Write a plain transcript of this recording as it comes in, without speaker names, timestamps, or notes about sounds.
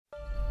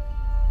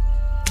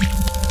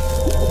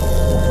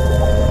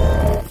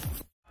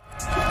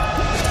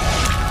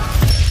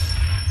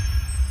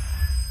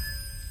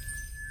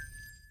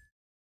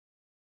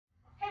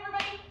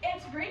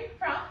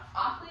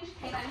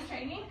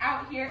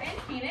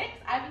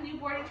mix. I have a new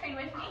boarding train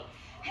with me.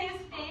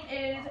 His name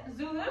is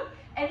Zulu,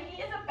 and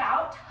he is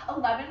about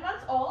 11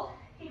 months old.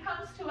 He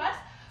comes to us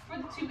for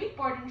the 2-week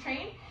boarding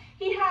train.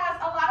 He has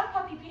a lot of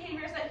puppy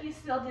behaviors that he's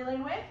still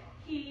dealing with.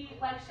 He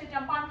likes to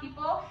jump on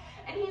people,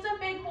 and he's a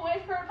big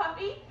boy for a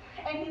puppy,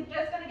 and he's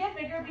just going to get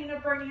bigger being a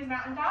Bernese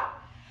mountain dog.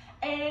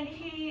 And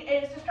he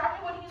is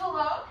distracted when he's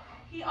alone.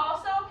 He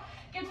also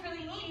gets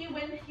really needy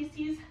when he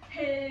sees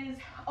his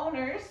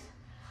owners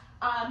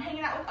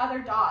hanging out with other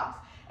dogs.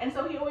 And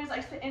so he always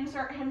likes to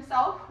insert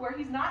himself where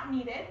he's not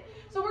needed.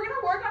 So we're going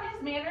to work on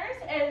his manners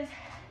as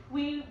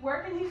we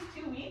work in these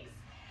 2 weeks.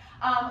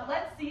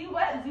 Let's see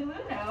what Zulu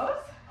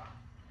knows.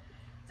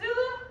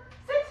 Zulu,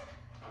 sit.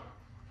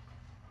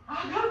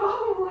 Oh, good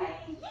boy.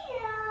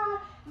 Yeah.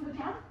 You go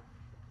down.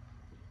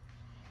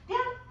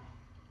 Down.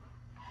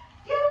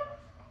 Down.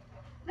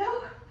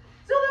 No.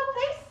 Zulu,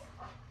 place.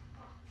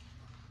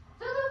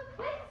 Zulu,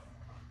 place.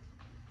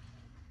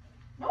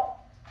 Nope.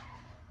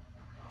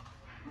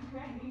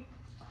 Ready.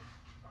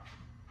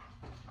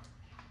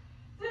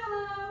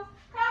 Zulu,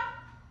 come.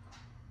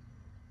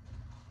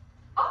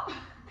 Oh,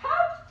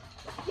 come.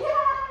 Yeah.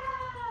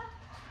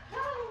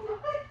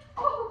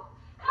 Oh,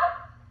 come.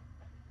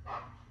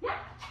 Yeah.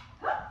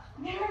 Come.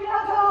 There you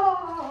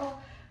go.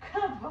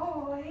 Good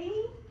boy.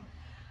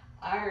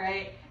 All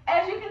right.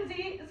 As you can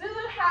see,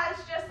 Zulu has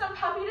just some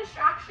puppy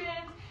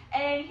distractions,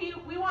 and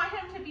we want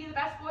him to be the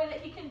best boy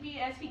that he can be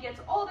as he gets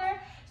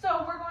older.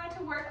 So we're going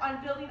to work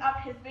on building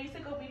up his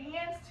basic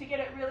obedience to get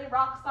it really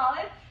rock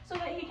solid so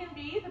that he can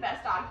be the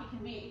best dog he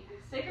can be.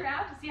 Stick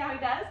around to see how he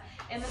does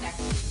in the next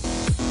week.